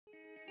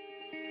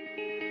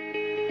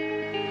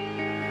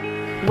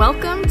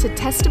Welcome to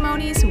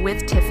Testimonies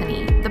with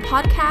Tiffany, the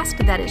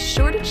podcast that is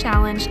sure to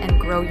challenge and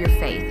grow your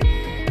faith.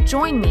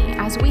 Join me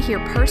as we hear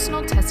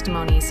personal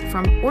testimonies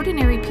from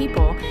ordinary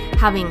people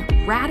having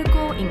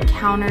radical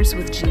encounters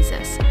with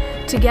Jesus.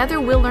 Together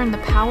we'll learn the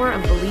power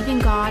of believing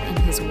God and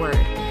His Word.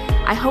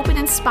 I hope it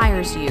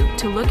inspires you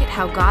to look at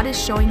how God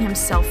is showing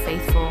Himself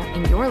faithful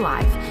in your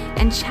life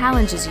and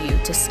challenges you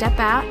to step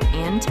out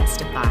and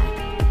testify.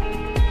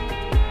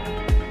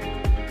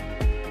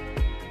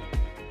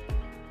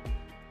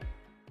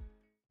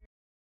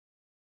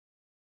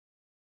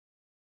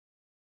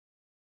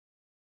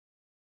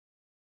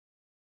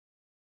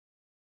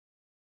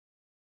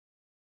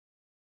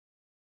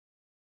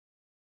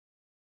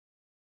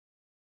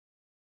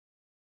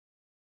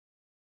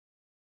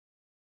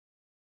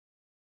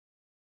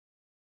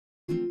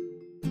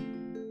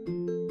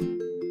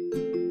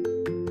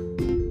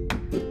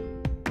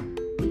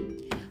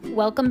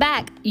 Welcome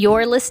back.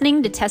 You're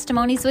listening to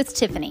Testimonies with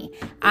Tiffany.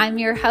 I'm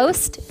your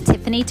host,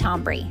 Tiffany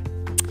Tombry.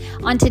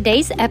 On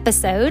today's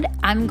episode,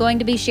 I'm going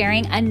to be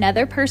sharing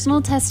another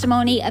personal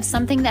testimony of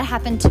something that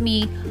happened to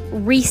me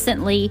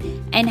recently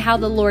and how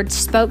the Lord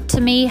spoke to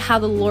me, how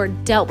the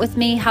Lord dealt with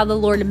me, how the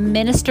Lord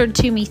ministered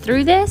to me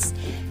through this.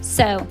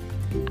 So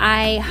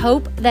I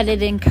hope that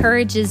it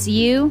encourages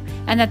you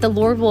and that the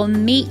Lord will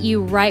meet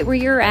you right where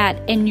you're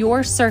at in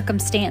your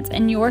circumstance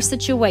and your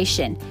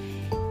situation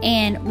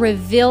and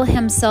reveal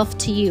Himself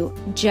to you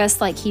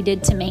just like He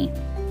did to me.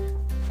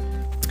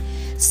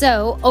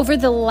 So over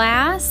the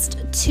last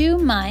 2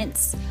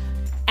 months,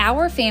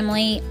 our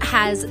family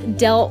has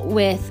dealt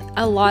with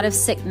a lot of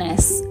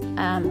sickness.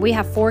 We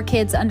have 4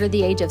 kids under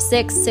the age of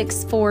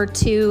 6, 4,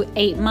 2,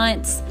 8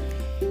 months.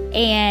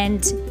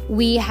 And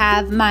we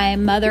have my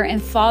mother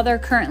and father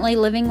currently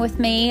living with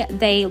me.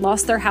 They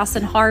lost their house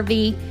in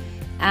Harvey.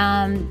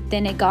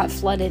 Then it got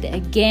flooded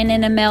again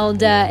in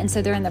Imelda. And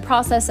so they're in the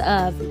process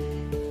of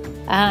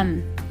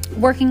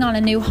working on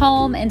a new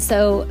home, and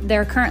so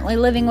they're currently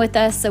living with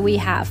us. So we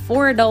have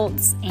 4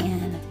 adults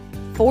and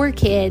 4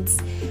 kids.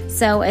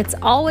 So it's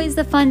always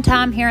a fun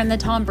time here in the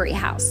Tombry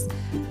house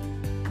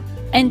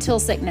until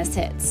sickness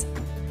hits.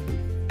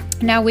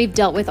 Now we've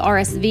dealt with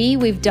RSV,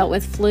 we've dealt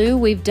with flu,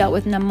 we've dealt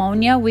with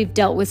pneumonia, we've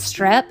dealt with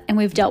strep, and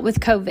we've dealt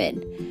with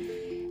COVID.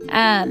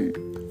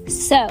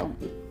 So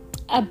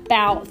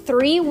about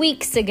 3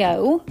 weeks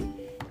ago,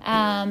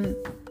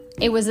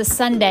 it was a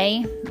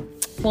Sunday.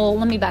 Well,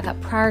 let me back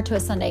up. Prior to a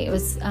Sunday, it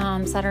was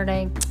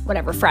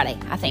Friday,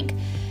 I think.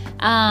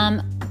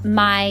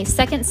 My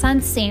second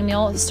son,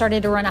 Samuel,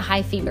 started to run a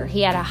high fever.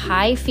 He had a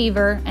high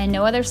fever and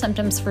no other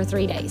symptoms for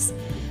 3 days.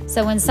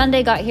 So when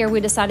Sunday got here, we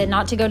decided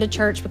not to go to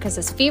church because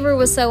his fever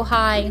was so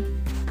high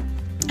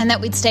and that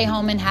we'd stay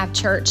home and have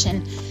church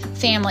and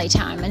family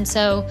time. And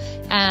so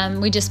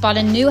we just bought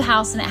a new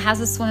house and it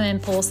has a swimming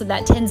pool. So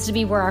that tends to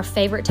be where our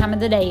favorite time of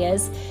the day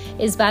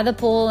is by the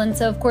pool. And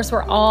so of course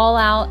we're all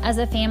out as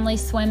a family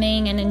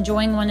swimming and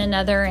enjoying one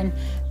another and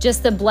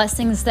just the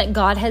blessings that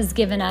God has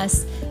given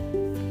us.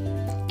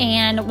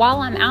 And while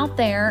I'm out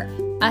there,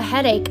 a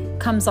headache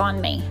comes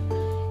on me.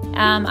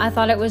 I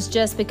thought it was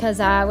just because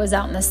I was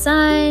out in the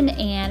sun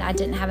and I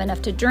didn't have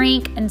enough to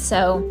drink. And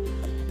so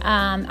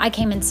I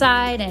came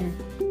inside and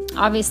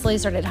obviously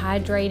started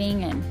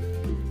hydrating, and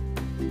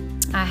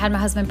I had my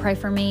husband pray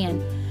for me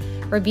and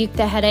rebuke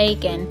the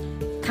headache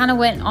and kind of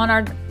went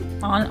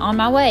on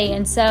my way.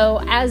 And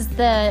so as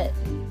the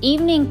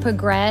evening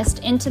progressed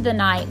into the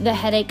night, the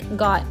headache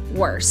got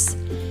worse.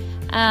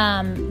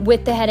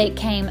 With the headache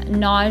came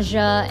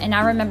nausea. And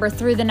I remember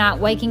through the night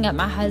waking up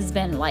my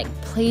husband like,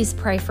 please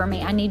pray for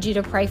me. I need you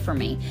to pray for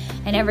me.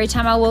 And every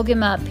time I woke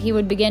him up, he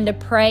would begin to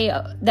pray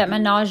that my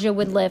nausea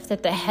would lift,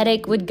 that the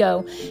headache would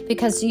go.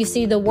 Because you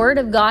see, the Word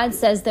of God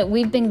says that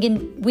we've been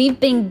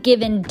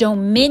given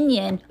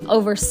dominion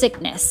over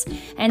sickness.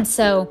 And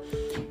so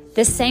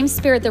the same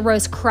Spirit that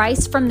rose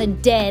Christ from the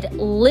dead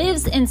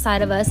lives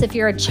inside of us. If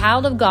you're a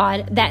child of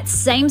God, that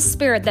same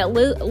Spirit that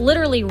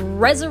literally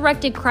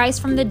resurrected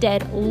Christ from the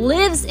dead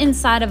lives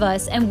inside of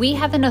us. And we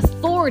have an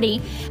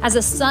authority as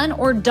a son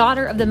or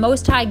daughter of the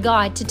Most High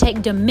God to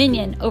take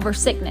dominion over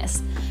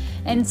sickness.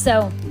 And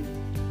so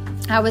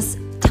I was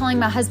telling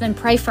my husband,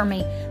 pray for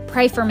me.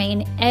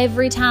 And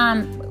every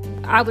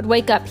time I would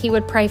wake up, he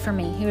would pray for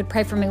me. We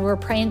were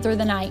praying through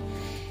the night.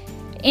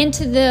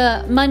 Into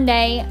the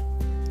Monday,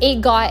 it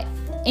got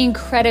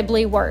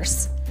incredibly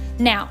worse.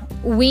 Now,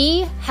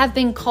 we have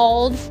been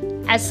called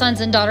as sons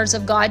and daughters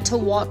of God to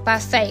walk by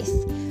faith.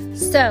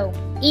 So,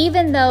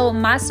 even though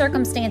my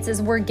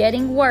circumstances were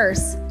getting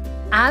worse,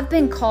 I've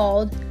been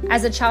called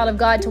as a child of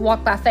God to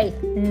walk by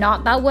faith,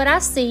 not by what I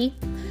see,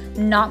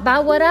 not by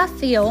what I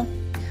feel,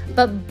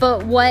 but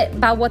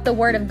by what the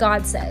Word of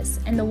God says.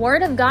 And the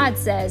Word of God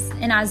says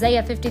in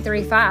Isaiah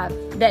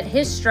 53:5 that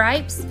His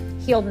stripes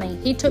healed me.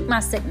 He took my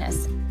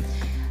sickness.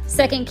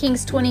 2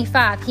 Kings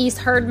 25, He's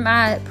heard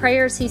my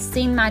prayers, He's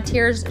seen my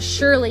tears,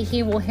 surely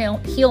He will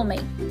heal me.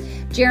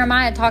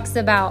 Jeremiah talks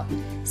about,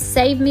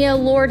 save me, O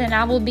Lord, and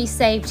I will be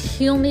saved.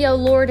 Heal me, O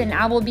Lord, and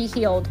I will be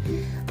healed.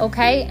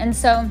 Okay, and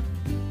so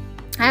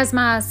as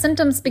my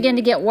symptoms began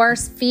to get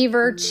worse,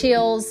 fever,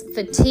 chills,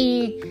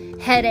 fatigue,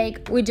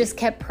 headache, we just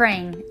kept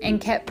praying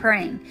and kept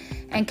praying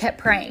and kept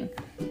praying.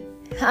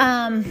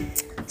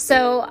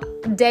 So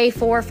day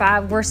 4 or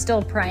 5, we're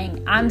still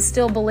praying. I'm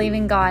still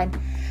believing God,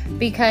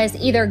 because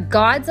either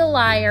God's a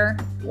liar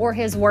or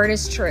his word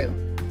is true.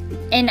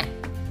 And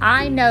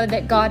I know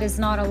that God is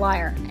not a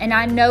liar, and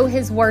I know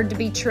his word to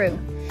be true.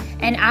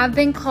 And I've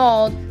been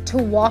called to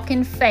walk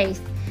in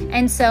faith.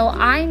 And so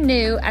I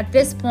knew at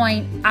this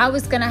point I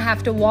was going to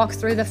have to walk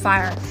through the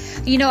fire.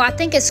 I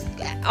think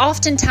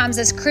oftentimes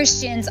as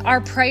Christians, our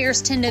prayers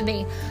tend to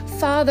be,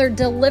 Father,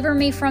 deliver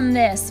me from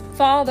this.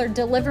 Father,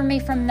 deliver me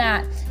from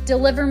that.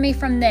 Deliver me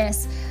from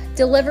this.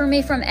 Deliver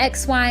me from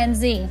X, Y, and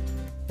Z.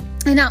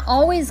 And I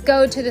always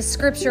go to the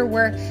scripture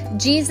where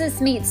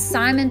Jesus meets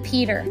Simon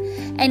Peter,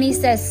 and he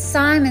says,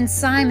 Simon,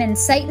 Simon,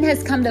 Satan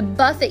has come to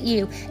buffet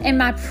you, and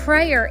my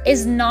prayer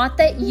is not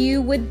that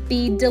you would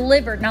be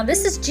delivered. Now,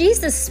 this is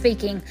Jesus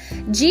speaking.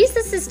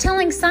 Jesus is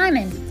telling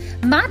Simon,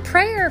 my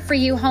prayer for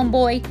you,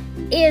 homeboy,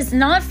 is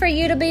not for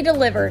you to be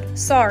delivered.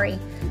 Sorry.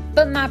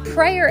 But my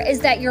prayer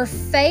is that your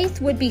faith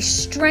would be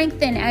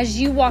strengthened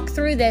as you walk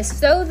through this,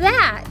 so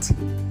that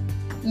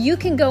you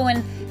can go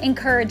and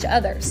encourage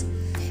others.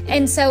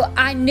 And so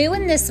I knew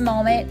in this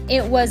moment,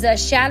 it was a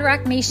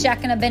Shadrach, Meshach,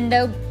 and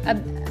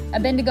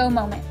Abednego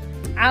moment.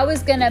 I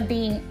was going to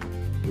be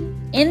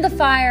in the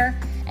fire,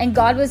 and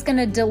God was going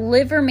to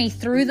deliver me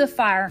through the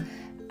fire.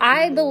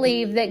 I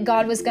believed that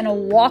God was going to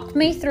walk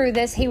me through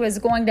this. He was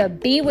going to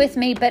be with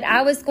me, but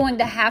I was going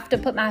to have to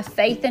put my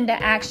faith into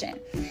action.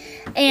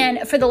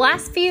 And for the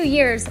last few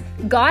years,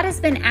 God has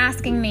been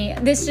asking me,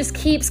 this just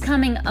keeps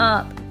coming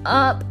up,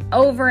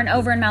 over and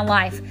over in my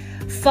life.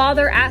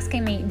 Father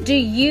asking me, do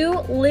you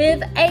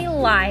live a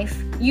life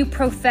you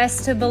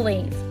profess to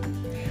believe?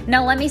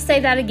 Now, let me say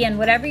that again.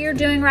 Whatever you're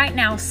doing right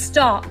now,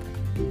 stop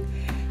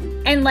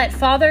and let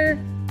Father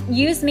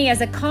use me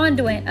as a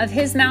conduit of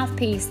his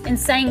mouthpiece in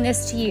saying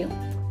this to you.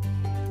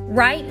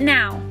 Right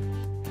now,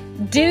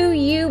 do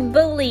you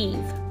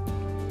believe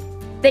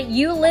that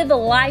you live a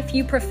life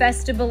you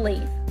profess to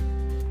believe?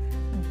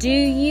 Do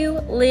you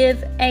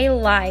live a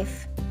life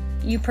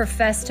you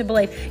profess to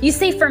believe? You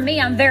see, for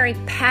me, I'm very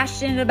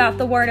passionate about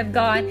the Word of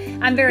God.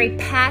 I'm very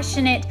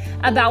passionate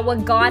about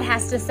what God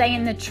has to say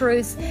in the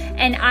truth.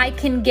 And I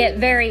can get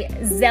very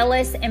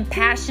zealous and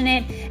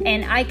passionate,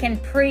 and I can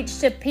preach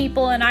to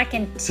people, and I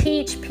can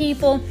teach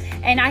people,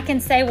 and I can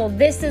say, well,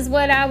 this is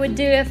what I would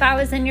do if I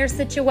was in your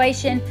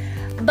situation.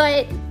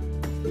 But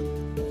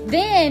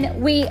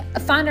then we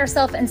find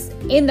ourselves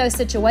in those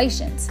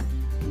situations.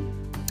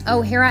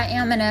 Oh, here I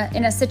am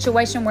in a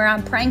situation where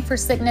I'm praying for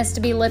sickness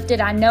to be lifted.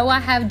 I know I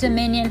have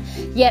dominion,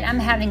 yet I'm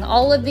having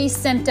all of these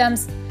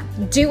symptoms.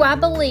 Do I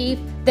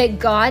believe that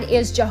God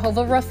is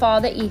Jehovah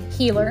Rapha, the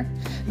healer?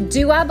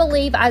 Do I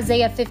believe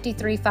Isaiah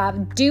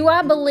 53:5? Do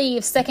I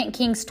believe 2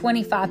 Kings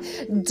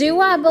 25?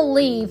 Do I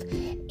believe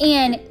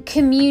in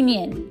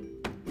communion?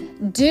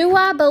 Do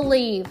I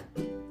believe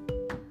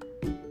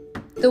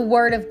the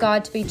Word of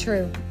God to be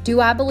true? Do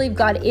I believe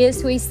God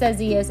is who He says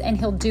He is, and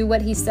He'll do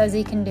what He says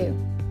He can do?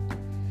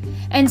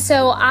 And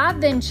so I've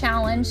been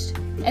challenged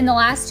in the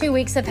last 2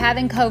 weeks of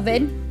having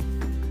COVID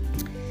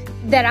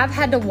that I've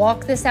had to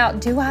walk this out.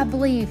 Do I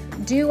believe?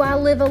 Do I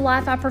live a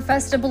life I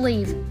profess to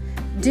believe?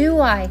 Do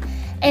I?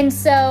 And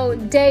so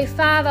day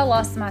 5, I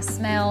lost my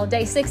smell.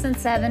 Day 6 and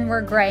 7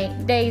 were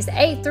great. Days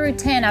 8 through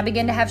 10, I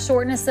began to have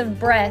shortness of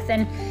breath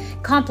and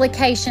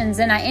complications.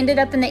 And I ended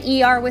up in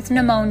the ER with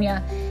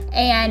pneumonia.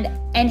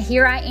 And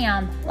here I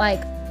am,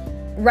 like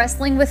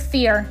wrestling with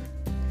fear.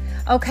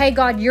 Okay,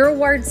 God, your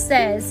word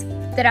says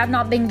that I've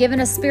not been given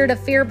a spirit of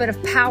fear, but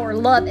of power,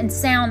 love, and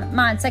sound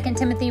mind. 2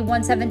 Timothy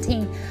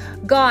 1:17.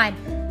 God,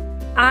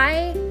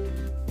 I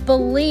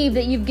believe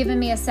that you've given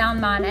me a sound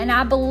mind, and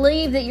I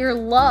believe that your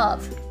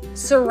love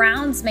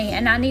surrounds me,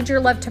 and I need your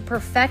love to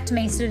perfect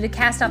me, so to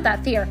cast out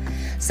that fear.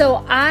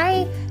 So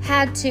I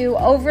had to,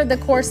 over the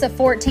course of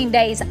 14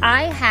 days,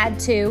 I had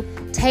to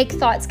take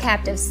thoughts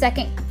captive.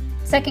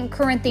 2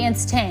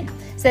 Corinthians 10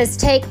 says,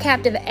 take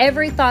captive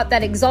every thought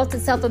that exalts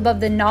itself above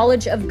the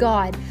knowledge of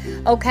God.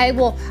 Okay,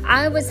 well,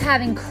 I was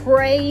having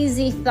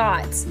crazy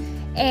thoughts,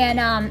 and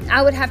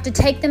I would have to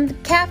take them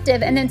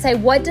captive and then say,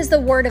 what does the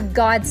Word of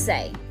God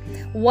say?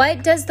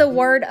 What does the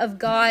Word of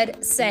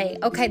God say?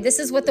 Okay, this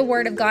is what the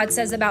Word of God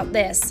says about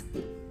this.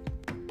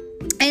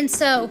 And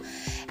so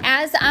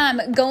as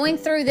I'm going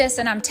through this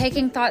and I'm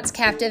taking thoughts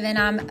captive and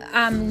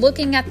I'm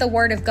looking at the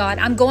Word of God,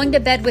 I'm going to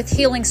bed with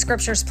healing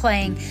scriptures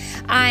playing.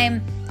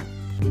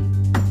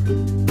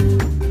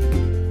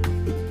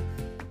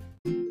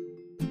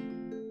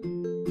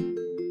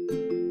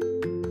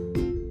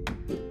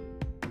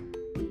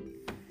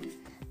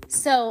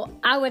 So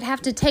I would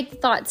have to take the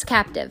thoughts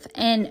captive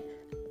and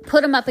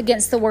put them up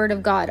against the Word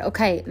of God.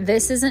 Okay,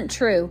 this isn't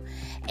true.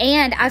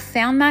 And I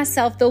found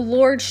myself, the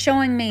Lord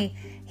showing me,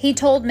 He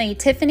told me,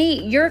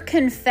 Tiffany, you're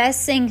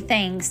confessing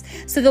things.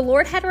 So the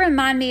Lord had to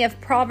remind me of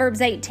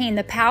Proverbs 18.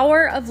 The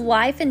power of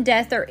life and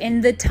death are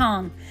in the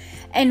tongue.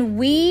 And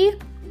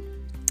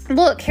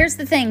look, here's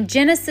the thing.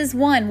 Genesis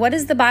 1, what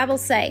does the Bible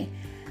say?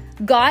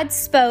 God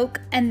spoke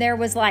and there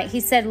was light. He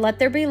said, let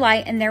there be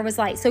light, and there was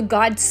light. So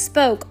God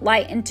spoke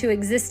light into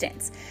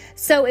existence.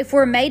 So if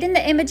we're made in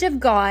the image of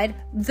God,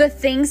 the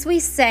things we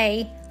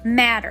say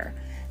matter.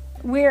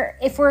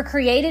 If we're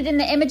created in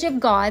the image of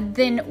God,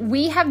 then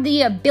we have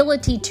the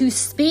ability to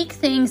speak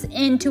things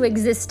into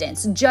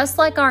existence, just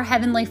like our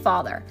Heavenly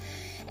Father.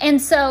 And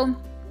so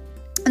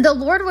the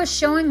Lord was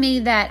showing me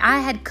that I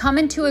had come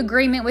into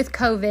agreement with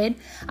COVID.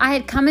 I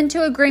had come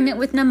into agreement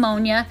with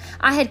pneumonia.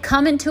 I had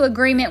come into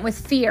agreement with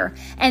fear.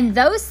 And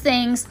those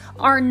things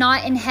are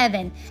not in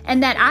heaven,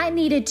 and that I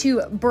needed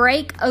to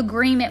break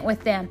agreement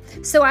with them.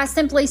 So I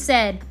simply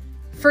said,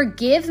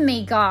 forgive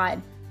me,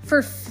 God,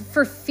 for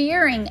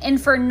fearing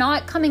and for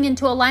not coming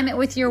into alignment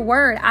with your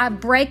word. I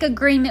break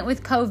agreement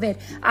with COVID.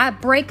 I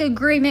break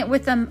agreement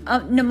with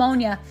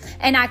pneumonia.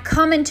 And I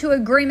come into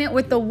agreement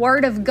with the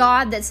word of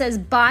God that says,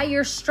 by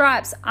your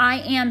stripes, I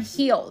am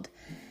healed.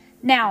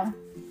 Now,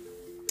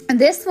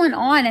 this went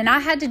on, and I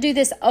had to do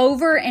this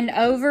over and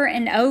over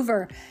and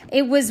over.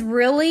 It was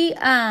really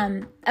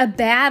a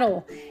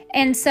battle.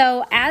 And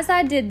so as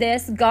I did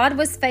this, God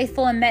was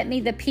faithful and met me.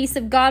 The peace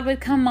of God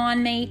would come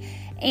on me.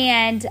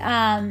 And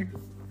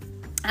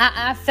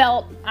I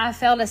felt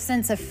a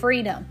sense of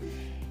freedom.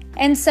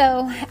 And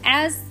so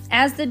as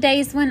the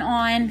days went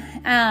on,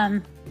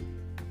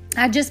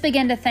 I just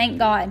began to thank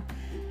God,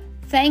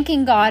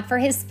 thanking God for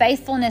his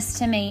faithfulness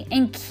to me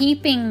and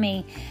keeping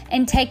me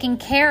and taking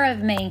care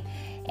of me.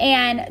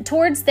 And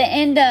towards the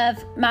end of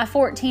my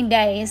 14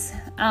 days,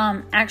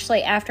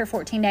 actually after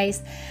 14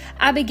 days,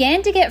 I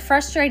began to get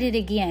frustrated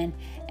again.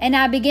 And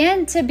I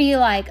began to be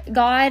like,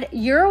 God,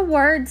 your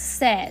word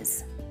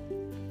says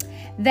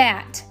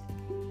that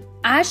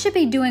I should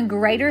be doing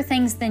greater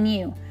things than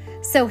you.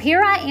 So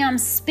here I am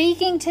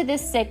speaking to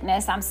this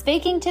sickness. I'm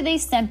speaking to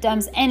these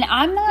symptoms, and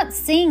I'm not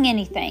seeing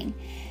anything.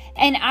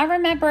 And I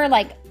remember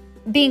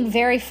being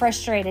very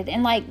frustrated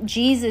and like,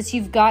 Jesus,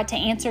 you've got to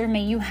answer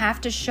me. You have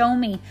to show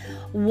me,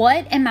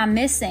 what am I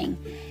missing?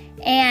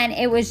 And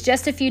it was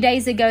just a few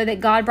days ago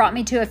that God brought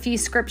me to a few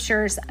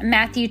scriptures.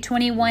 Matthew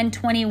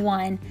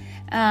 21:21,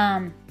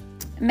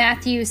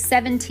 Matthew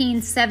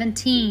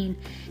 17:17.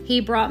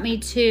 He brought me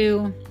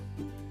to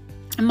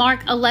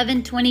Mark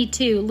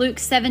 11:22, Luke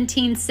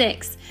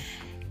 17:6.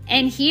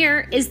 And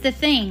here is the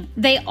thing.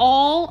 They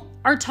all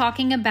are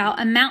talking about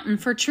a mountain.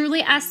 For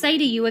truly I say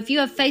to you, if you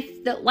have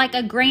faith that like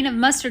a grain of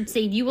mustard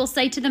seed, you will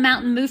say to the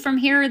mountain, move from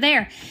here or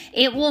there.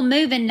 It will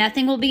move, and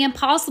nothing will be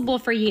impossible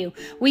for you.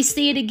 We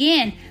see it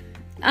again.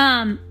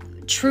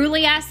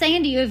 Truly I say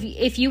unto you,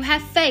 if you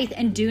have faith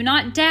and do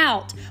not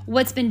doubt,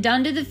 what's been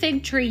done to the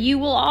fig tree, you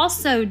will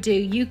also do.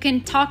 You can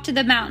talk to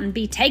the mountain,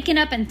 be taken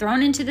up and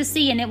thrown into the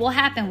sea, and it will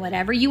happen.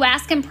 Whatever you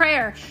ask in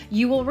prayer,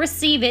 you will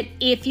receive it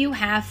if you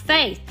have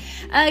faith.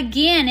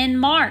 Again, in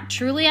Mark,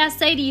 truly I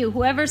say to you,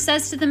 whoever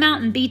says to the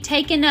mountain, be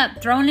taken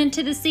up, thrown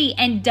into the sea,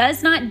 and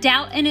does not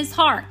doubt in his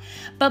heart,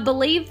 but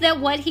believe that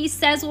what he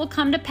says will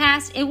come to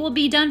pass, it will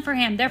be done for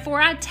him.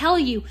 Therefore, I tell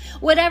you,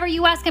 whatever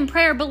you ask in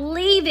prayer,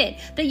 believe it,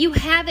 that you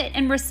have it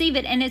and receive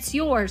it, and it's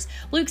yours.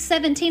 Luke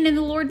 17, and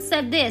the Lord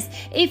said this,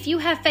 if you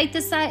have faith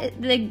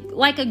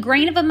like a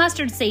grain of a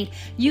mustard seed,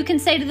 you can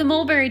say to the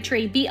mulberry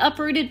tree, be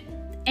uprooted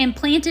and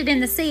planted in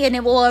the sea, and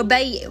it will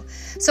obey you.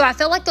 So I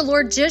felt like the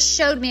Lord just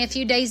showed me a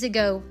few days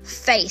ago,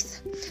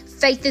 faith.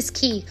 Faith is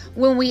key.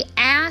 When we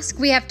ask,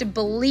 we have to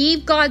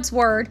believe God's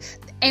word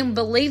and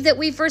believe that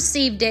we've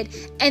received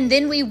it, and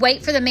then we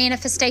wait for the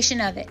manifestation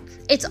of it.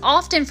 It's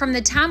often from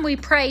the time we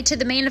pray to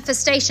the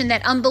manifestation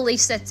that unbelief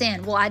sets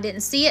in. Well, I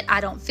didn't see it. I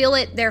don't feel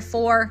it.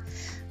 Therefore,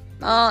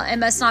 it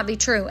must not be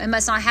true. It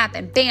must not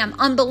happen. Bam,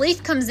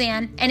 unbelief comes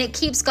in, and it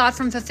keeps God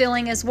from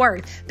fulfilling his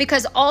word,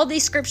 because all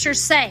these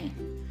scriptures say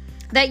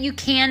that you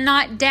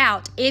cannot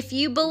doubt if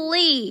you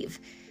believe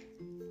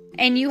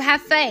and you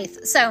have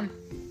faith. So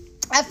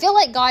I feel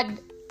like God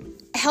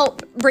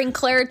helped bring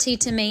clarity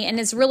to me and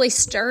has really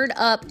stirred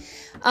up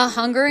a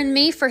hunger in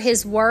me for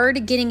his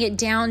word, getting it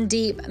down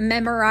deep,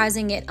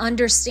 memorizing it,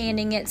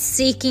 understanding it,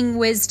 seeking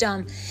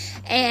wisdom.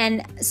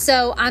 And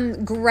so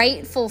I'm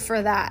grateful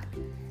for that.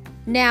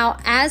 Now,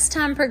 as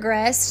time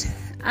progressed,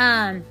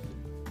 I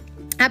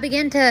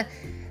began to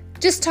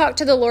just talk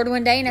to the Lord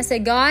one day, and I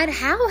said, God,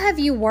 how have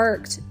you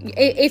worked?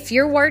 If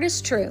your word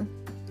is true,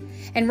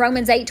 and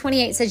Romans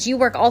 8:28 says, you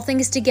work all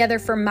things together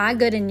for my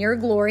good and your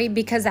glory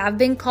because I've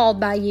been called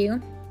by you,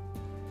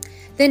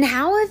 then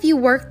how have you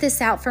worked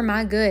this out for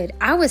my good?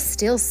 I was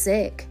still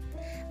sick.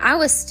 I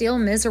was still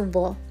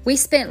miserable. We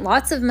spent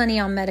lots of money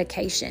on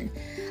medication.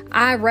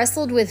 I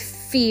wrestled with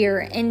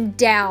fear and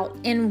doubt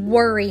and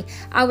worry.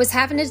 I was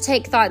having to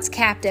take thoughts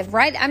captive,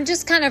 right? I'm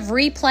just kind of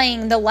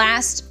replaying the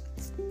last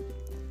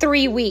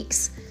 3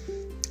 weeks.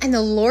 And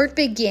the Lord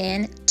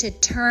began to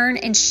turn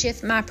and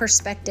shift my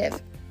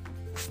perspective.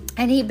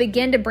 And he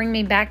began to bring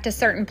me back to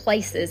certain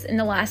places in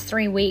the last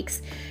 3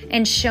 weeks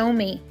and show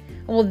me,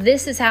 well,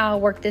 this is how I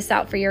work this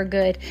out for your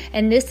good.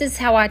 And this is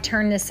how I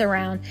turn this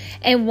around.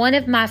 And one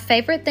of my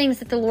favorite things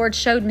that the Lord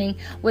showed me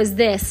was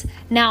this.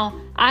 Now,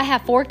 I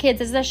have 4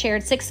 kids, as I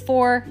shared, 6,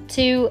 4,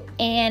 2,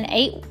 and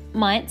 8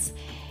 months.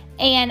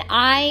 And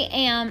I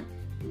am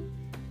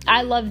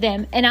I love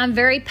them, and I'm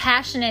very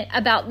passionate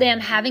about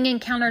them having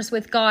encounters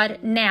with God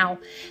now,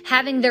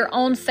 having their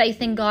own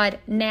faith in God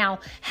now,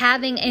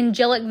 having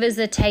angelic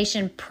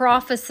visitation,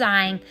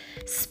 prophesying,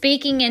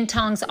 speaking in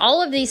tongues, all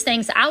of these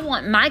things I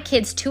want my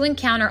kids to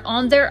encounter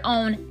on their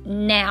own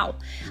now.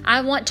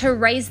 I want to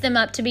raise them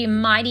up to be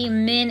mighty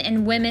men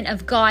and women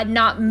of God,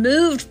 not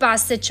moved by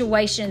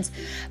situations,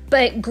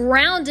 but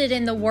grounded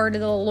in the word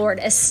of the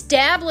Lord,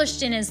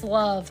 established in His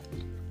love.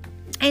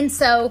 And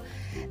so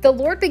the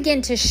Lord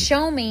began to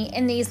show me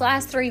in these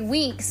last 3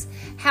 weeks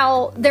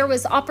how there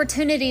was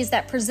opportunities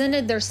that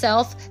presented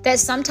themselves that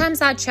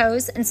sometimes I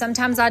chose and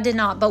sometimes I did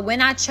not. But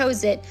when I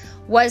chose it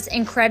was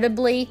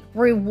incredibly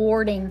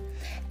rewarding.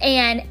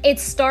 And it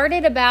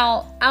started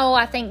about,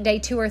 I think day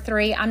 2 or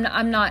 3.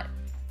 I'm not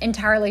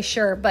entirely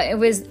sure, but it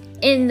was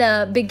in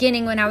the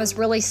beginning when I was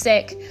really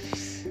sick.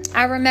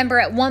 I remember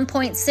at one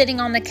point sitting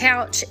on the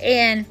couch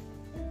and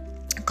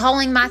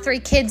calling my 3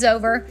 kids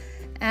over.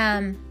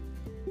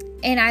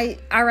 And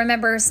I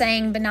remember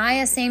saying,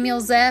 Benaiah, Samuel,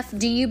 Zeph,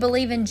 do you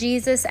believe in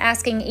Jesus?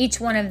 Asking each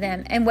one of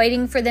them and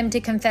waiting for them to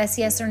confess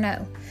yes or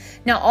no.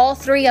 Now, all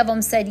 3 of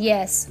them said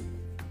yes.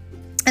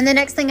 And the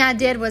next thing I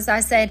did was I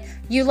said,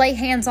 you lay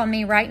hands on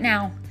me right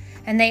now.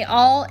 And they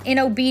all, in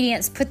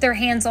obedience, put their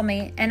hands on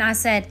me. And I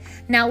said,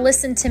 now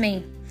listen to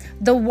me.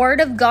 The word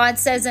of God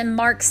says in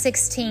Mark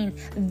 16,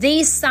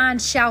 these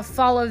signs shall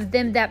follow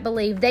them that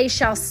believe. They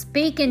shall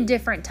speak in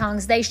different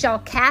tongues. They shall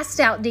cast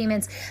out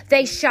demons.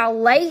 They shall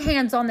lay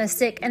hands on the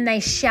sick and they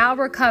shall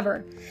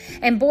recover.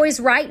 And boys,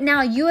 right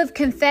now you have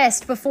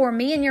confessed before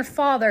me and your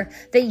Father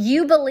that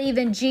you believe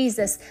in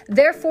Jesus.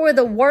 Therefore,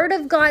 the word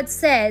of God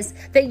says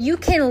that you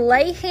can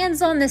lay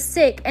hands on the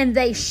sick and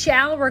they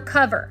shall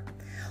recover.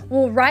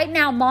 Well, right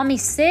now,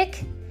 mommy's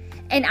sick.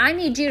 And I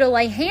need you to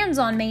lay hands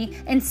on me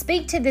and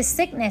speak to this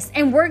sickness.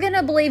 And we're going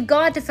to believe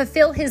God to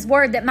fulfill His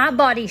word that my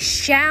body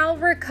shall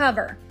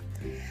recover.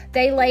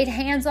 They laid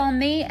hands on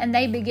me and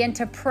they began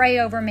to pray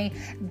over me,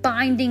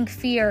 binding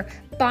fear,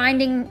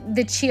 binding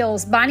the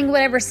chills, binding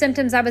whatever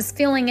symptoms I was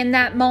feeling in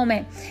that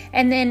moment.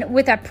 And then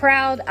with a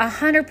proud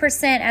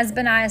 100%, as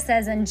Benaiah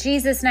says, in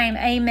Jesus' name,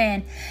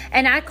 amen.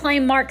 And I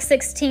claim Mark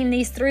 16,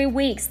 these 3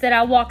 weeks that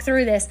I walk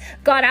through this.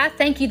 God, I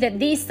thank you that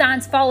these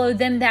signs follow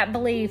them that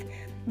believe.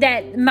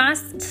 That my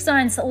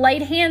sons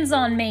laid hands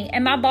on me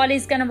and my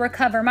body's going to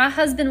recover. My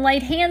husband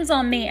laid hands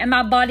on me and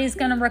my body's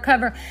going to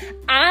recover.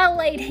 I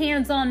laid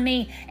hands on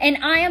me and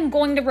I am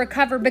going to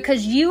recover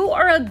because you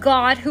are a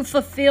God who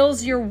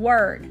fulfills your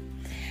word.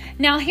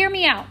 Now, hear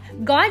me out.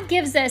 God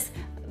gives us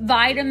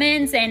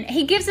vitamins and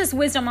He gives us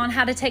wisdom on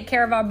how to take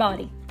care of our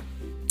body.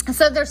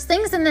 So there's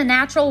things in the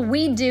natural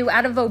we do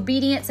out of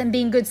obedience and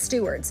being good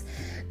stewards.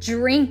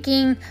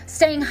 Drinking,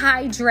 staying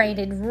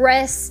hydrated,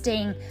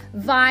 resting,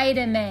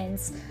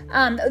 vitamins,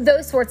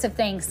 those sorts of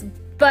things.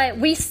 But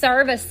we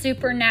serve a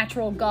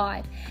supernatural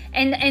God.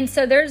 And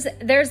so there's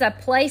a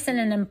place and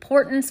an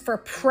importance for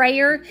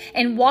prayer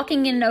and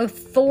walking in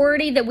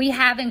authority that we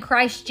have in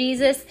Christ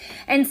Jesus.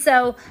 And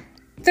so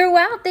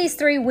throughout these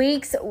 3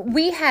 weeks,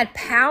 we had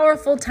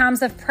powerful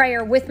times of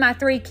prayer with my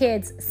 3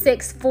 kids,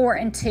 6, 4,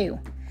 and 2.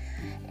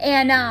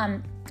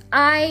 And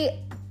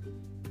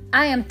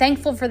I am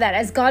thankful for that.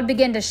 As God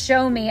began to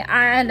show me,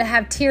 I had to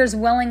have tears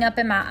welling up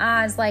in my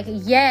eyes like,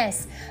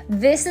 yes,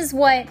 this is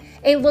what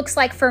it looks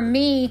like for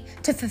me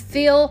to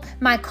fulfill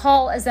my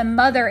call as a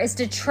mother, is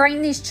to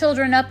train these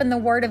children up in the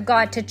Word of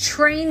God, to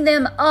train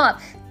them up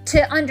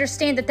to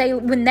understand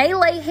that when they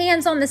lay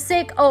hands on the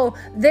sick,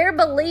 they're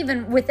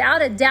believing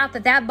without a doubt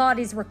that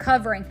body's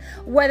recovering.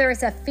 Whether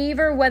it's a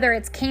fever, whether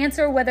it's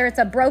cancer, whether it's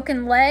a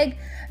broken leg.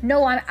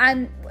 No,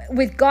 I'm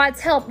with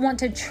God's help, want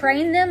to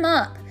train them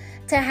up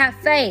to have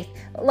faith,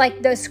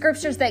 like the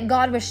scriptures that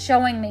God was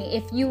showing me.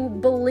 If you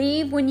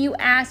believe when you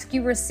ask,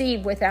 you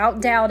receive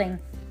without doubting.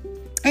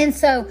 And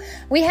so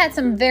we had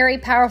some very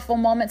powerful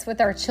moments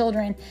with our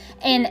children.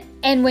 And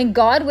when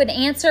God would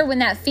answer, when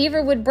that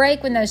fever would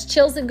break, when those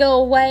chills would go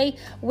away,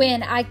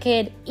 when I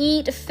could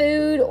eat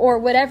food or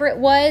whatever it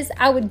was,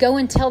 I would go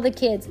and tell the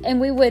kids, and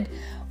we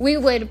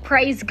would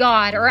praise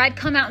God. Or I'd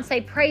come out and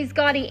say, praise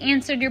God, He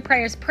answered your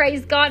prayers.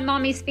 Praise God,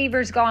 mommy's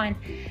fever's gone.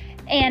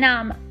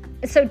 And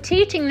so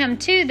teaching them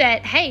too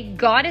that, hey,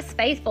 God is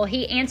faithful.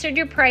 He answered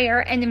your prayer,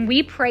 and then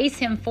we praise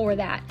Him for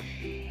that.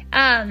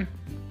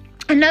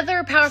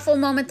 Another powerful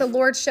moment the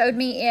Lord showed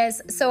me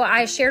is, so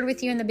I shared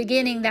with you in the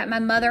beginning that my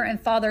mother and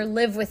father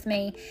live with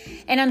me.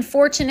 And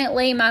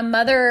unfortunately, my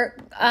mother,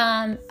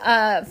 4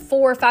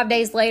 or 5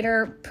 days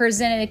later,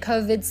 presented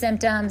COVID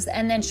symptoms.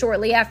 And then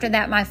shortly after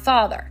that, my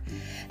father.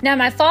 Now,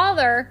 my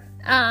father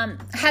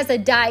has a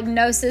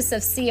diagnosis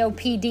of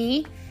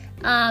COPD.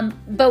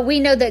 But we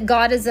know that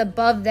God is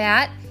above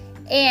that.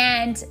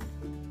 And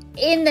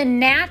in the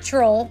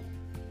natural,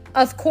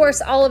 of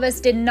course, all of us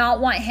did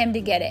not want him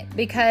to get it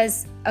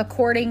because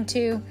according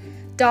to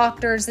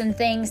doctors and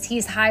things,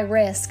 he's high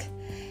risk.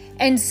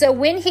 And so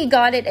when he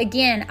got it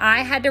again,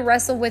 I had to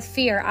wrestle with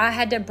fear. I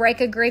had to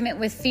break agreement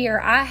with fear.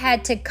 I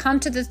had to come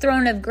to the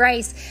throne of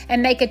grace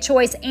and make a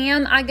choice.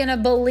 Am I going to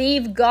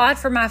believe God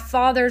for my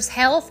father's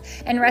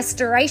health and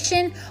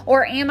restoration?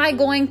 Or am I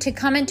going to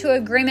come into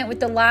agreement with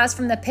the lies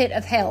from the pit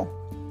of hell?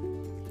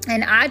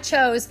 And I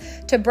chose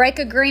to break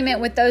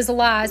agreement with those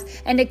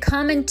lies and to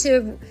come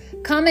into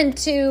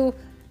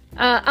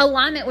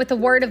alignment with the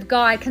word of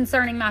God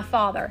concerning my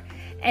father.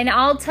 And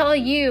I'll tell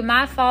you,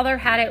 my father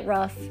had it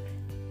rough.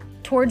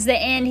 Towards the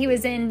end, he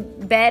was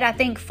in bed, I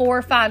think 4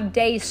 or 5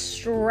 days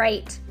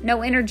straight.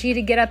 No energy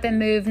to get up and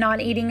move,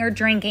 not eating or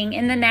drinking.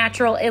 In the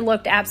natural, it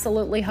looked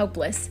absolutely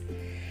hopeless.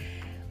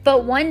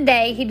 But one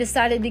day, he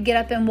decided to get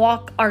up and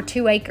walk our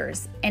 2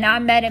 acres. And I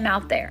met him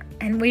out there.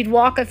 And we'd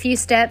walk a few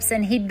steps,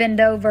 and he'd bend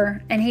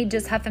over, and he'd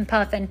just huff and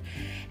puff. And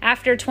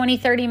after 20,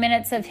 30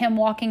 minutes of him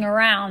walking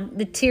around,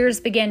 the tears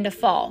began to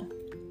fall.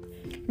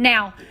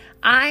 Now,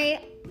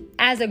 I,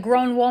 as a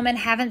grown woman,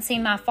 haven't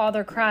seen my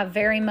father cry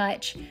very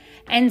much.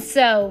 And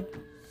so,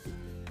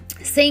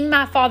 seeing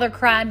my father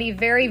cry and be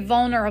very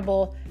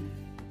vulnerable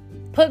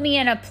put me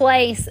in a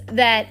place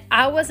that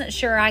I wasn't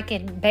sure I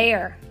could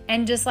bear.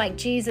 And just like,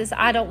 Jesus,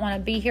 I don't want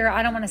to be here.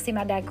 I don't want to see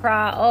my dad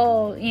cry.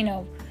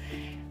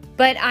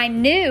 But I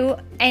knew,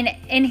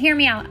 and hear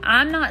me out,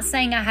 I'm not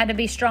saying I had to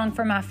be strong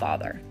for my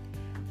father.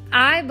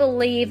 I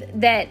believe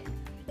that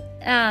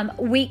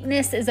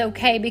weakness is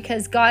okay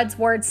because God's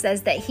word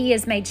says that he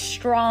is made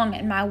strong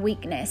in my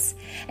weakness.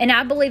 And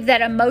I believe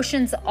that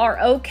emotions are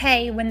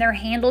okay when they're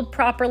handled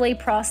properly,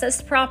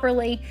 processed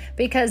properly,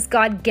 because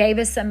God gave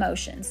us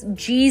emotions.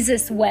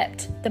 Jesus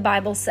wept, the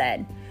Bible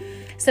said.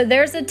 So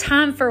there's a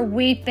time for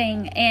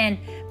weeping and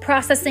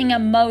processing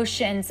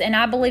emotions. And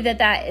I believe that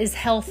that is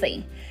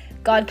healthy.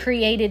 God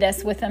created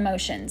us with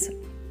emotions.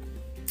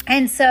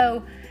 And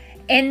so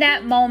in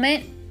that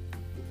moment,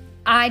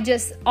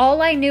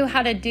 all I knew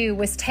how to do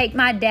was take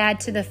my dad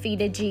to the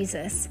feet of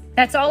Jesus.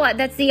 That's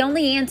the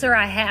only answer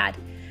I had.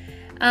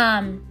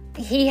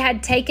 He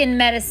had taken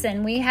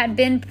medicine. We had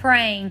been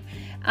praying.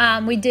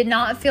 We did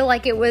not feel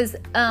like it was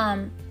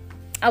a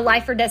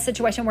life or death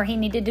situation where he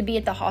needed to be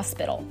at the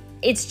hospital.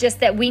 It's just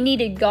that we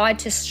needed God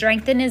to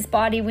strengthen his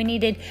body. We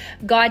needed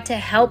God to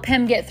help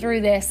him get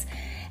through this.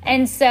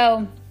 And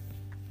so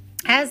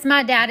as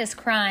my dad is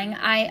crying,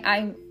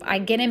 I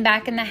get him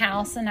back in the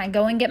house and I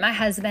go and get my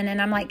husband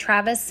and I'm like,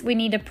 Travis, we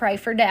need to pray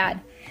for dad.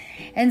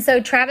 And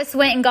so Travis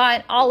went and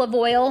got olive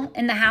oil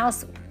in the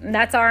house.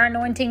 That's our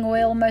anointing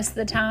oil most of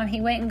the time. He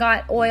went and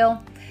got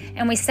oil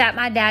and we sat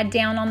my dad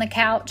down on the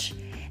couch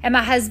and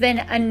my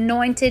husband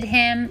anointed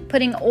him,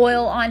 putting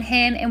oil on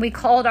him, and we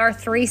called our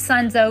 3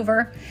 sons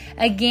over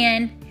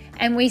again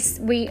and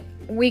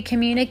we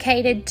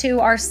communicated to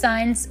our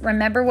sons,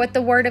 remember what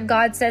the word of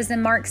God says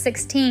in Mark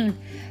 16,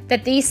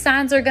 that these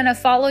signs are going to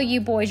follow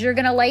you boys. You're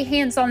going to lay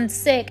hands on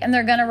sick and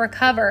they're going to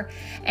recover.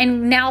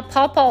 And now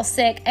Pawpaw's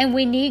sick and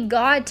we need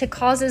God to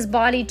cause his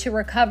body to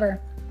recover.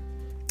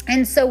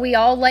 And so we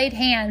all laid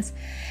hands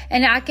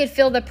and I could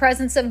feel the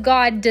presence of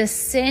God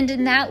descend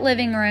in that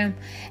living room.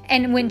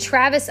 And when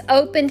Travis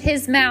opened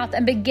his mouth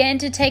and began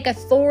to take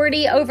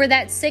authority over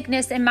that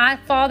sickness in my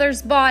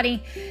father's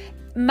body,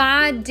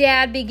 my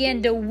dad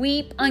began to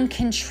weep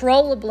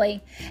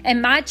uncontrollably and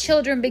my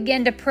children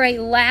began to pray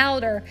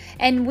louder,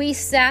 and we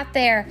sat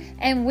there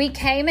and we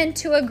came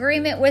into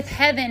agreement with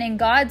heaven and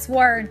God's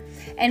word,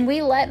 and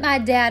we let my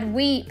dad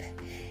weep,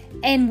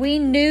 and we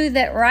knew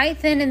that right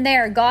then and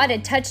there God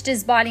had touched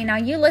his body. Now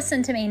you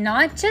listen to me,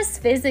 not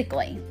just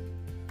physically,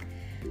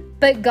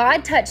 but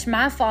God touched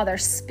my father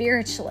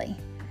spiritually.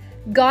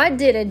 God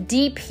did a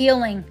deep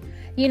healing.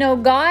 You know,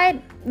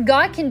 God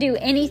can do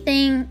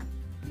anything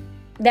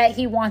that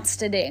he wants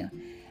to do.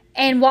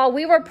 And while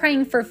we were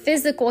praying for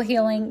physical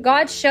healing,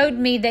 God showed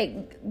me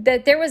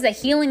that there was a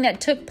healing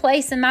that took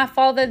place in my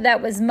father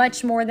that was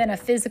much more than a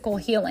physical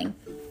healing.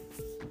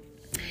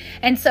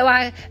 And so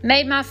I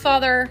made my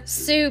father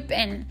soup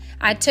and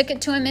I took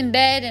it to him in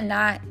bed and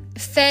I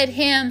fed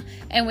him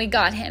and we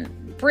got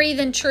him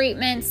breathing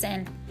treatments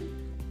and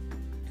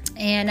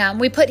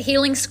we put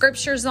healing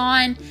scriptures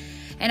on,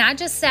 and I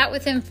just sat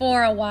with him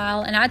for a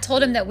while and I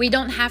told him that we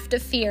don't have to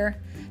fear,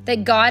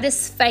 that God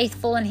is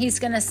faithful and he's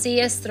going to see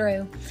us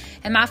through.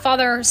 And my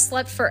father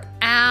slept for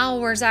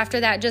hours after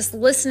that, just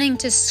listening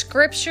to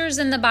scriptures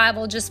in the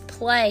Bible just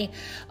play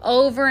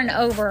over and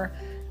over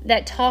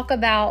that talk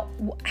about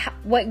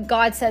what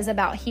God says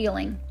about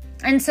healing.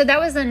 And so that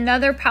was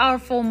another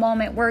powerful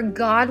moment where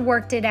God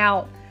worked it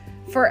out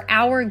for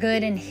our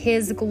good and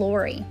his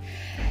glory.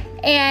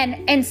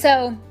 And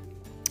so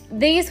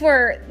these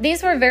were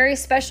very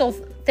special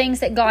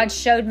things that God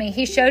showed me.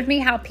 He showed me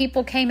how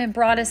people came and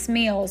brought us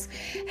meals,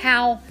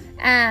 how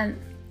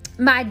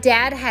my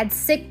dad had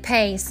sick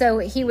pay, so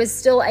he was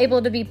still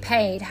able to be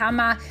paid, how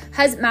my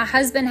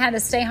husband had to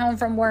stay home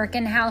from work,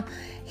 and how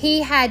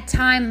he had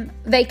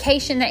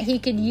vacation that he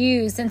could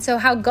use. And so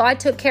how God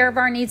took care of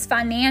our needs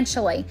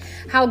financially,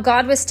 how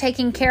God was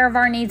taking care of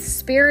our needs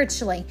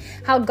spiritually,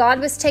 how God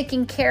was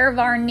taking care of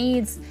our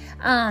needs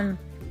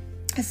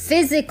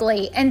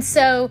physically. And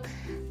so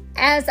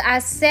as I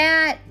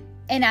sat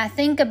and I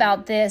think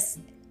about this,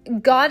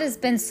 God has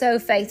been so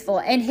faithful,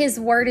 and His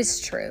word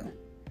is true.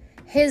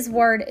 His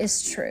word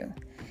is true.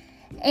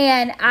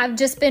 And I've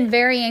just been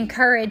very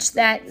encouraged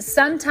that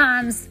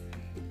sometimes,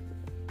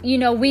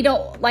 we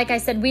don't, like I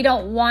said, we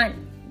don't want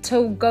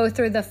to go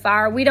through the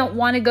fire. We don't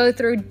want to go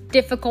through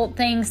difficult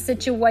things,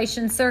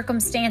 situations,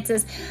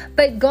 circumstances,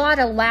 but God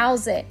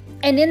allows it.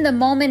 And in the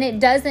moment,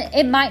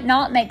 it might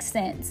not make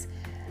sense.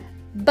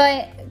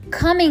 But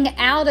coming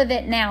out of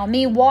it now,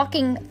 me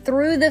walking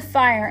through the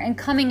fire and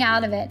coming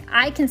out of it,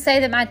 I can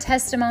say that my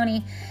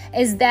testimony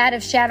is that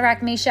of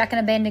Shadrach, Meshach,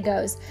 and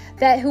Abednego's.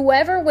 That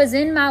whoever was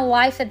in my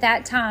life at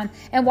that time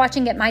and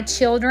watching it, my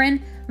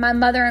children, my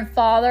mother and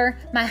father,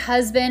 my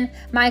husband,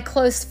 my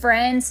close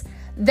friends,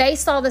 they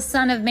saw the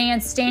Son of Man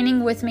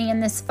standing with me in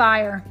this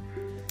fire.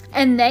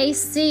 And they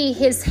see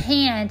His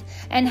hand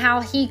and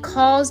how He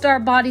caused our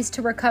bodies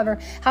to recover,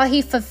 how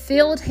He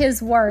fulfilled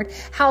His word,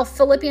 how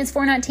Philippians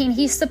 4:19,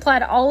 He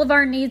supplied all of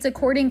our needs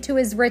according to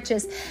His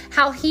riches,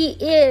 how He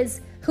is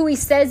who He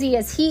says He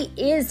is. He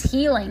is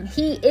healing.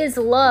 He is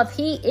love.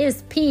 He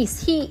is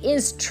peace. He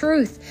is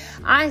truth.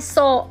 I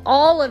saw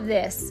all of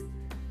this.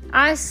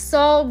 I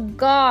saw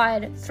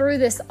God through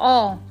this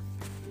all.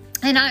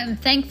 And I am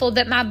thankful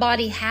that my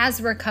body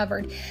has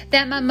recovered,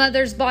 that my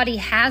mother's body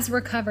has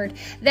recovered,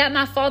 that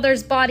my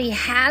father's body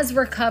has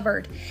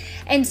recovered.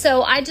 And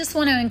so I just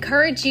want to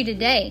encourage you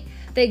today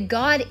that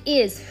God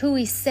is who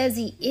He says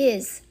He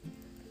is,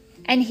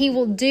 and He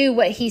will do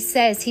what He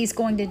says He's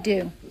going to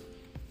do,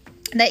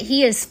 that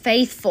He is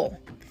faithful.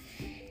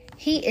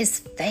 He is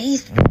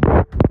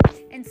faithful.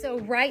 And so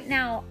right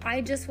now,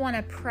 I just want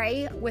to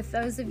pray with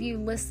those of you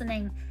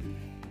listening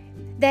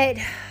that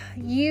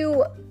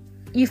you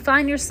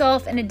find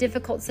yourself in a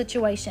difficult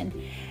situation.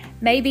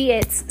 Maybe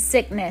it's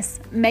sickness.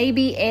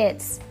 Maybe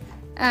it's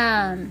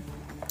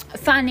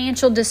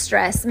financial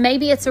distress.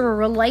 Maybe it's a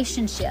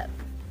relationship.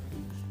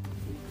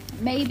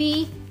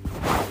 Maybe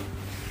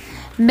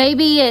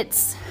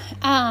it's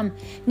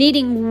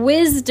needing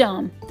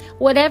wisdom.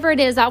 Whatever it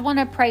is, I want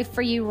to pray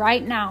for you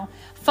right now.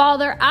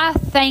 Father, I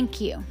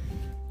thank you.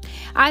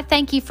 I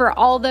thank you for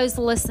all those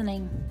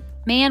listening.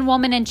 Man,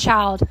 woman, and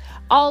child,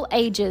 all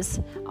ages,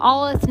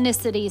 all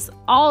ethnicities,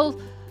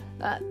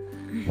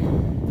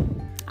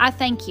 I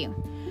thank you.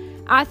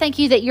 I thank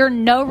you that you're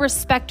no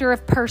respecter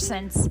of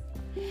persons,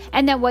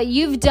 and that what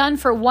you've done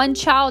for one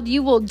child,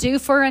 you will do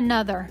for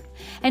another.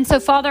 And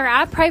so, Father,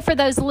 I pray for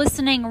those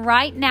listening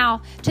right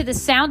now to the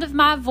sound of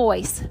my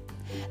voice,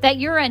 that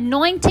your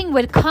anointing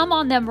would come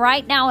on them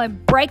right now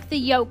and break the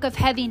yoke of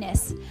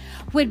heaviness,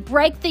 would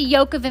break the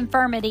yoke of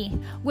infirmity,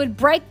 would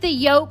break the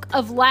yoke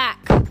of lack,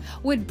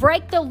 would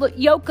break the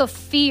yoke of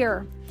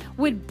fear,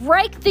 would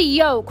break the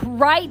yoke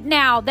right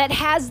now that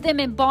has them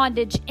in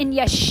bondage in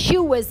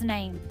Yeshua's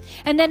name,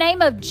 in the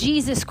name of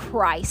Jesus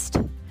Christ.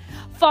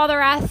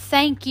 Father, I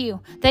thank you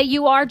that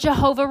you are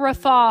Jehovah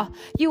Rapha.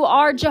 You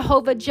are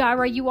Jehovah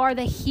Jireh. You are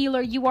the healer.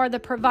 You are the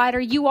provider.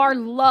 You are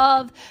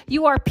love.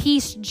 You are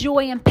peace,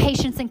 joy, and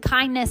patience and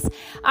kindness.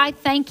 I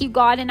thank you,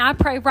 God, and I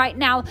pray right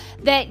now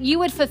that you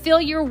would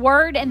fulfill your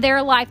word in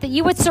their life, that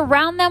you would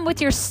surround them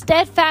with your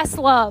steadfast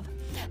love,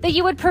 that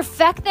you would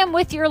perfect them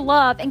with your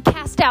love and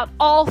cast out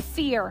all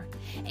fear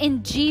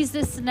in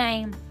Jesus'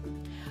 name.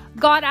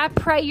 God, I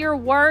pray your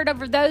word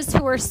over those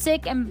who are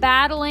sick and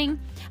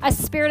battling a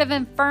spirit of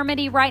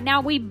infirmity right now.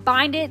 We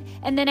bind it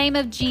in the name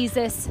of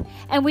Jesus,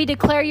 and we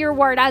declare your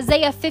word,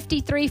 Isaiah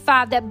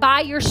 53:5, that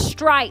by your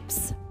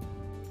stripes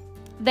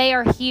they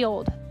are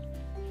healed.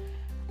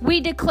 We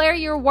declare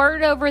your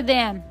word over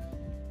them.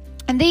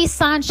 And these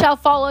signs shall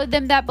follow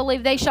them that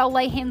believe. They shall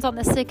lay hands on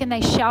the sick and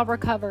they shall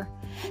recover.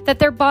 That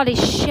their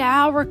bodies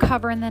shall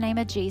recover in the name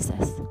of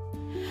Jesus.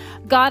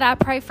 God, I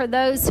pray for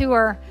those who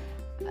are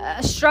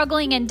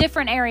struggling in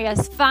different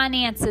areas,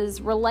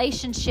 finances,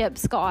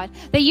 relationships, God,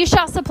 that you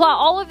shall supply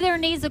all of their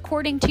needs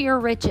according to your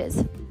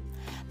riches.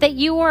 That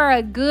you are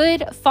a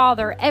good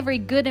Father. Every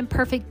good and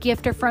perfect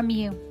gift are from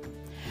you.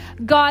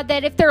 God,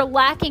 that if they're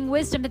lacking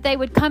wisdom, that they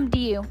would come to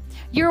you.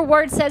 Your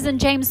word says in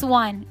James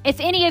 1, if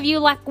any of you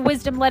lack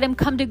wisdom, let him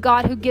come to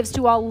God who gives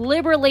to all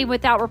liberally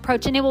without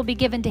reproach, and it will be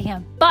given to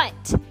him.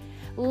 But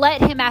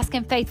let him ask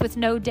in faith with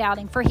no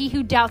doubting. For he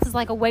who doubts is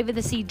like a wave of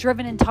the sea,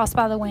 driven and tossed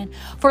by the wind.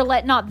 For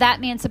let not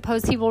that man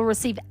suppose he will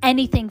receive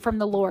anything from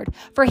the Lord.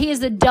 For he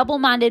is a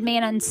double-minded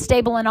man,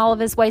 unstable in all of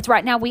his ways.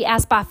 Right now we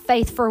ask by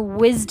faith for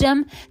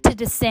wisdom to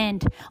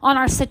descend on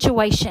our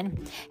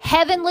situation.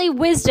 Heavenly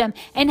wisdom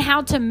and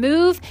how to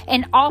move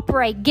and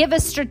operate. Give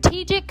us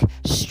strategic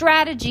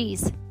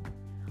strategies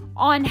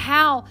on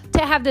how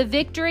to have the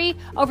victory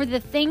over the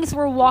things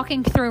we're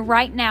walking through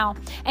right now.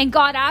 And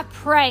God, I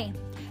pray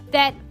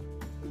that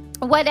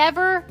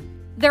whatever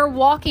they're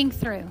walking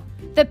through,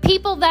 the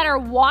people that are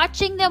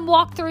watching them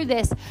walk through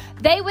this,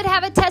 they would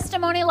have a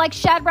testimony like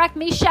Shadrach,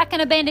 Meshach,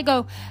 and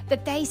Abednego,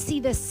 that they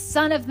see the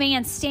Son of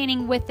Man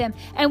standing with them.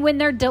 And when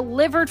they're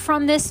delivered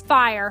from this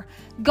fire,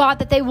 God,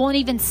 that they won't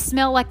even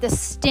smell like the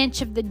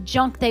stench of the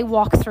junk they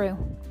walk through.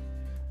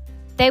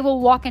 They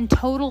will walk in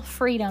total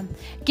freedom,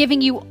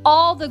 giving you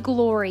all the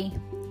glory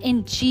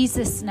in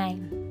Jesus'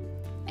 name.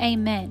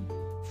 Amen.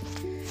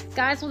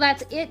 Guys, well,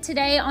 that's it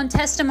today on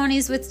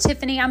Testimonies with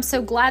Tiffany. I'm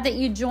so glad that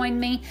you joined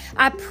me.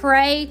 I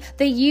pray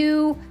that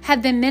you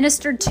have been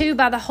ministered to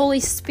by the Holy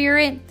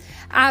Spirit.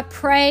 I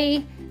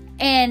pray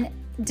and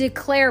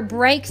declare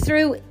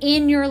breakthrough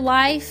in your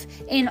life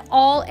in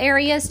all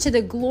areas to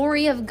the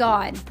glory of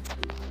God.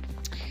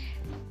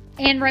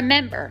 And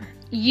remember,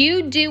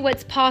 you do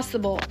what's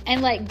possible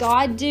and let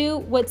God do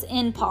what's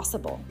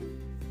impossible.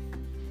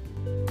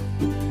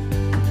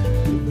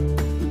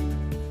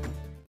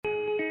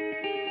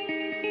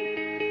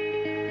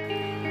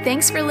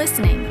 Thanks for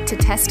listening to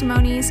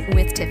Testimonies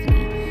with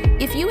Tiffany.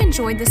 If you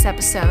enjoyed this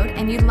episode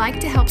and you'd like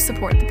to help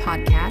support the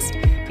podcast,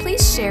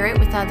 please share it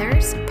with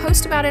others,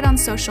 post about it on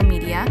social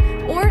media,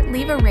 or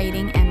leave a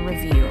rating and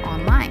review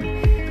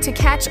online. To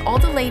catch all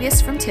the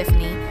latest from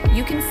Tiffany,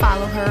 you can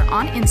follow her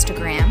on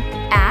Instagram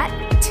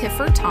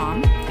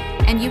 @TifferTom,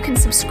 and you can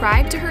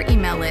subscribe to her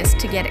email list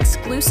to get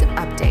exclusive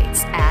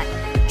updates at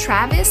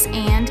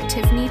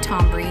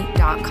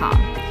travisandtiffanytombury.com.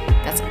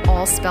 That's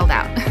all spelled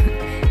out.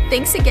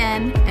 Thanks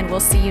again, and we'll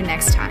see you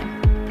next time.